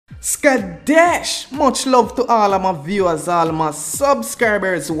Skadesh! Much love to all of my viewers, all my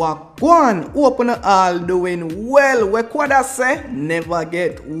subscribers. One, open all doing well. We could say never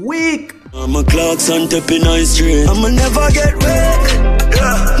get weak. I'm a clocks on tapping on street. I'ma never get weak.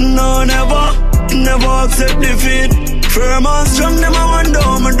 Yeah. No, never accept defeat. Firm and strong, them I want down.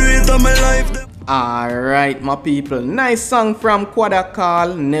 I'ma do it on my life. Alright, my people, nice song from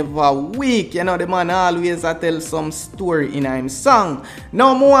Kartel, Never Weak. You know, the man always tell some story in his song.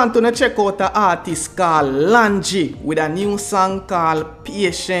 Now, I want to check out an artist called Langi with a new song called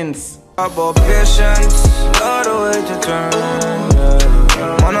Patience. About patience, not the way to turn.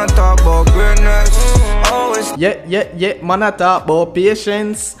 Wanna talk about greatness. Yeah, man, I talk about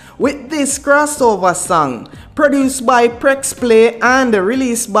patience. With this crossover song, produced by Prex Play and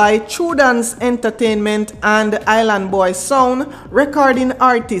released by True Dance Entertainment and Island Boy Sound, recording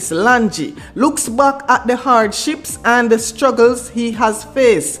artist Langi looks back at the hardships and the struggles he has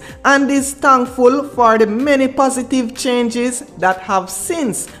faced and is thankful for the many positive changes that have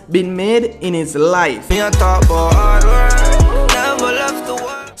since been made in his life.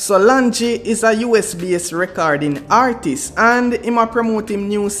 So Langi is a US-based recording artist and he might promote him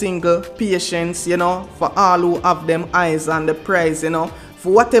new single Patience, you know, for all who have them eyes on the prize, you know.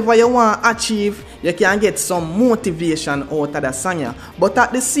 For whatever you want to achieve, you can get some motivation out of the song. Yeah. But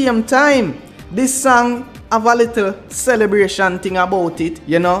at the same time, this song have a little celebration thing about it,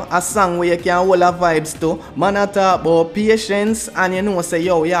 you know, a song where you can hold a vibes to. Man, I talk about patience and you know, say,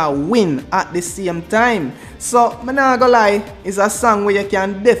 yo, yeah, win at the same time. So, I'm not gonna lie, it's a song where you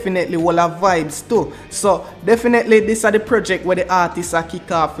can definitely hold a vibes too. So, definitely this is the project where the artists are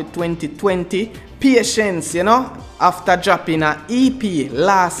kick off for 2020. Patience, you know, after dropping an EP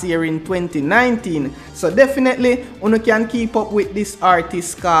last year in 2019. So definitely you can keep up with this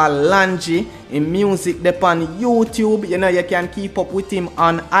artist called Langi in music on YouTube. You know, you can keep up with him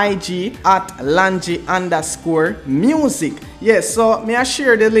on IG at Langi_music. Yes, so may I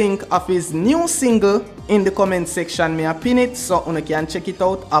share the link of his new single in the comment section. May I pin it so you can check it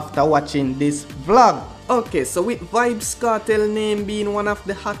out after watching this vlog. Okay, so with Vybz Kartel name being one of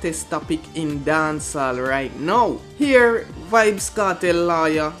the hottest topic in dancehall right now, here Vybz Kartel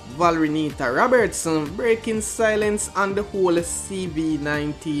lawyer Vybz Robertson breaking silence on the whole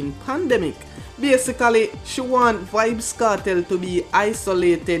CV-19 pandemic. Basically, she want Vybz Kartel to be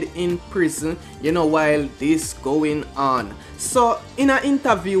isolated in prison, you know, while this going on. So, in an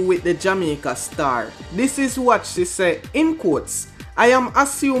interview with the Jamaica Star, this is what she said in quotes. I am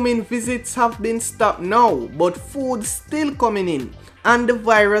assuming visits have been stopped now, but food still coming in. And the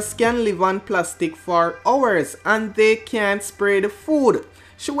virus can live on plastic for hours and they can't spray the food.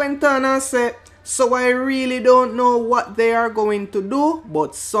 She went on and said, so I really don't know what they are going to do,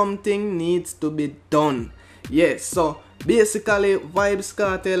 but something needs to be done. Yes, so basically Vybz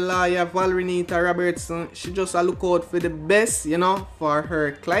Kartel lawyer Vybz Robertson, she just look out for the best, you know, for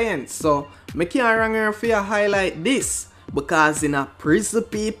her clients. So I can't wrong her for highlight this. Because in a prison,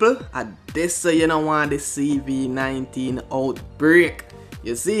 people, at this you don't want the CV-19 outbreak.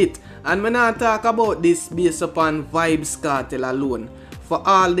 You see it? And I'm not talk about this based upon Vybz Kartel alone. For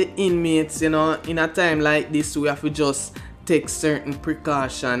all the inmates, you know, in a time like this, we have to just take certain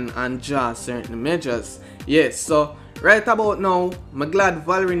precaution and draw certain measures. Yes, so right about now, I'm glad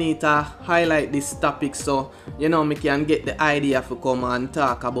Vybz highlight this topic so, you know, me can get the idea to come and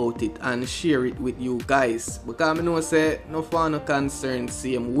talk about it and share it with you guys. Because I know say, no fun no concern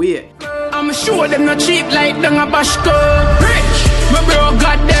same way. I'm sure them not cheap like them a bashko. Rich, my bro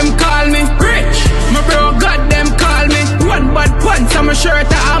got them call me. Rich, my bro got them call me. One bad pants, I'm sure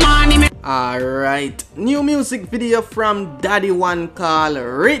that I'm on him. Alright, new music video from Daddy One called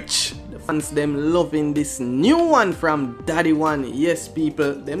Rich. Fans them loving this new one from Daddy One. Yes,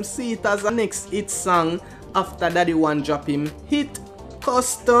 people, them see it as a next hit song after Daddy One drop him hit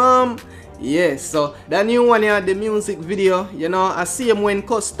Custom. Yes, so the new one here, the music video, you know, I see him when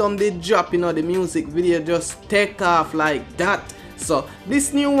Custom did drop, you know, the music video just take off like that. So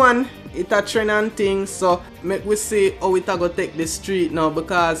this new one, it a trend and thing, so make we see how it a go take the street now,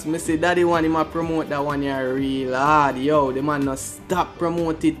 because me see Daddy One him a promote that one here real hard. Yo, the man no stop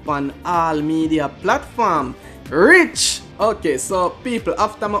promote it on all media platform. Rich! Okay, so people,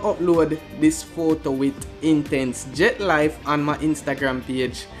 after I upload this photo with Intence Jet Life on my Instagram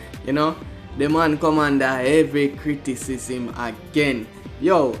page, you know, the man come under every criticism again.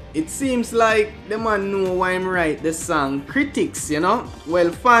 Yo, it seems like the man know why I'm write the song Critics, you know.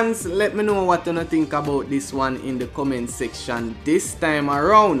 Well, fans, let me know what you think about this one in the comment section this time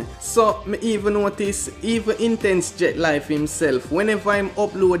around. So, me even notice, even Intence Jet Life himself, whenever I'm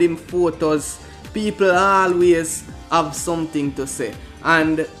uploading photos, people always have something to say.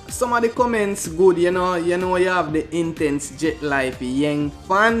 And some of the comments good, you know you have the Intence Jet Life young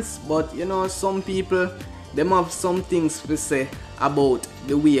fans, but you know some people them have some things to say about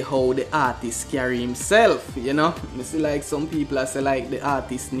the way how the artist carry himself, you know. I see like some people I say like the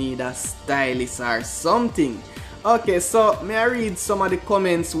artist need a stylist or something. Okay, so may I read some of the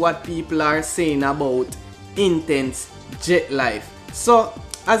comments what people are saying about Intence Jet Life. So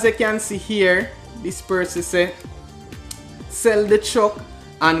as you can see here, this person say sell the truck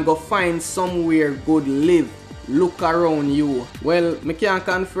and go find somewhere good live. Look around you. Well, I can't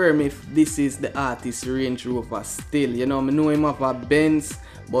confirm if this is the artist Range Rover still. You know, I know him have a Benz,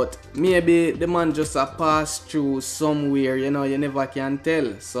 but maybe the man just a pass through somewhere, you know, you never can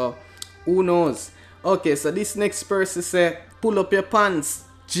tell. So, who knows? Okay, so this next person say, pull up your pants.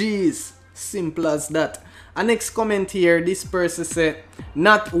 Jeez, simple as that. And next comment here, this person say,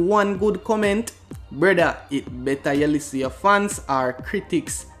 not one good comment. Brother, it better you listen to your fans or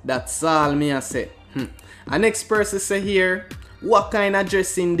critics. That's all me I say. And next person say here, what kind of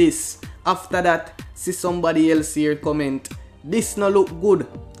dressing this? After that, see somebody else here comment, this no look good.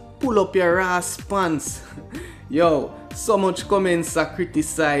 Pull up your ass pants. Yo, so much comments are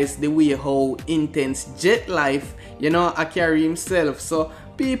criticize the way how Intence Jet Life, you know, I carry himself. So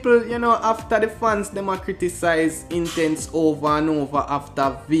people, you know, after the fans, them a criticize Intence over and over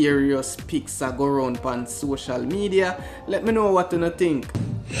after various pics are go around on social media. Let me know what you think.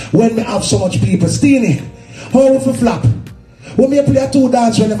 When we have so much people stealing, how if we flap? When we play a two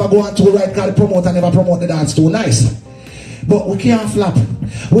dance, we never go on to right, call the promoter never promote the dance too nice. But we can't flap.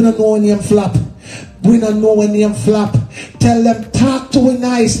 We don't know when name flap. We don't know when name flap. Tell them talk to we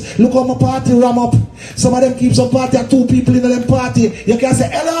nice. Look how my party ram up. Some of them keep some party at two people in them party. You can say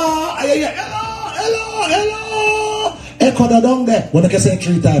hello, hello. Echo the down there. When you can say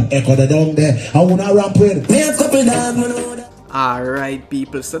 3 times, echo the down there. I wanna ramp with. Me a couple down. Alright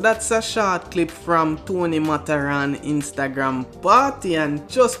people, so that's a short clip from Tony Mataran Instagram party, and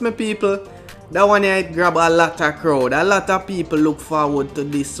trust me people, that one here grab a lot of crowd. A lot of people look forward to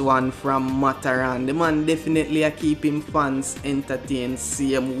this one from Mataran. The man definitely a keep him fans entertained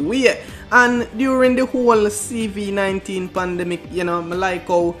same way. And during the whole CV-19 pandemic, you know, I like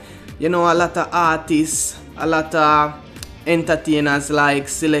how, you know, a lot of artists, a lot of entertainers like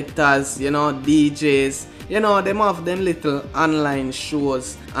selectors, you know, DJs, you know, them have them little online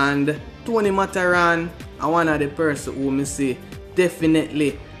shows, and Tony Mataran are one of the person who me see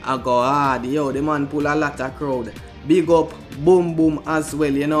definitely I go hard. Yo, the man pull a lot of crowd. Big up Boom Boom as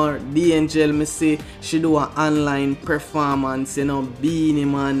well, you know. The Angel me see she do an online performance, you know, Beanie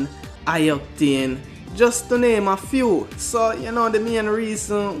Man, Ioctane, just to name a few. So, you know, the main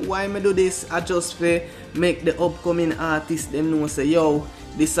reason why me do this, I just for make the upcoming artists them know say, yo,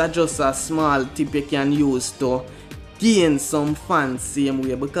 this is just a small tip you can use to gain some fans same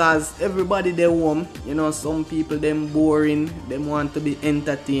way, because everybody they home, you know, some people them boring, them want to be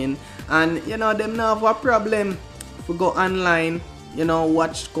entertained, and you know them not have a problem if we go online, you know,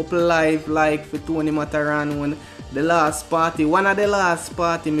 watch couple live like for Tony Mataran when the last party, one of the last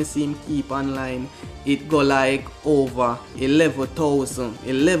party me see him keep online, it go like over 11,000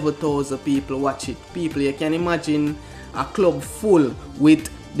 people watch it. People, you can imagine a club full with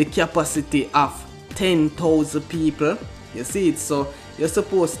the capacity of 10,000 people. You see it, so you're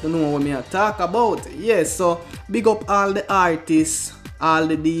supposed to know what me I talk about. Yeah, so big up all the artists, all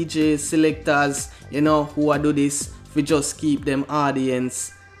the DJs, selectors, you know, who are do this for just keep them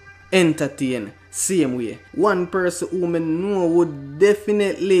audience entertained same way. One person who me know would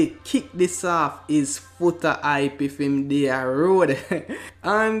definitely kick this off is Foota Hype if him there road.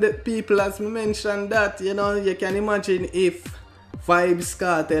 And people, as me mentioned that, you know, you can imagine if Vybz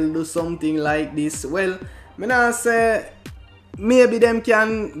Kartel do something like this. Well, me not say maybe them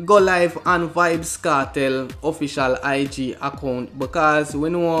can go live on Vybz Kartel official IG account, because we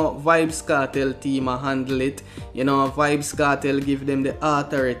know Vybz Kartel team handle it. You know, Vybz Kartel give them the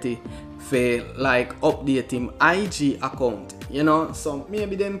authority for like update him IG account, you know, so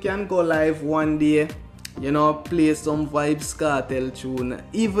maybe them can go live one day, you know, play some Vybz Kartel tune,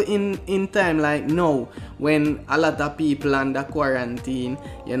 even in time like now when a lot of people under quarantine,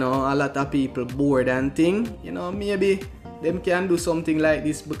 you know, a lot of people bored and thing, you know, maybe them can do something like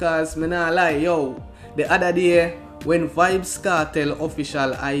this. Because me nah lie, yo, the other day when Vybz Kartel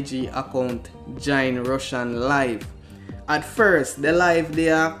official IG account join Russian live, at first the live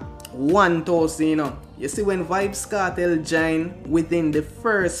there 1,000, you know. You see when Vybz Kartel join, within the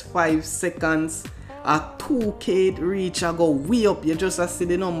first 5 seconds a 2K reach I go way up. You just see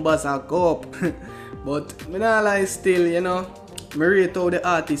the numbers I go up. But me nah lie still, you know, Me rate how the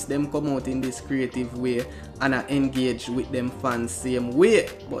artists them come out in this creative way and I engage with them fans same way.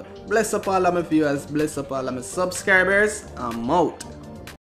 But bless up all of my viewers, bless up all of my subscribers. I'm out.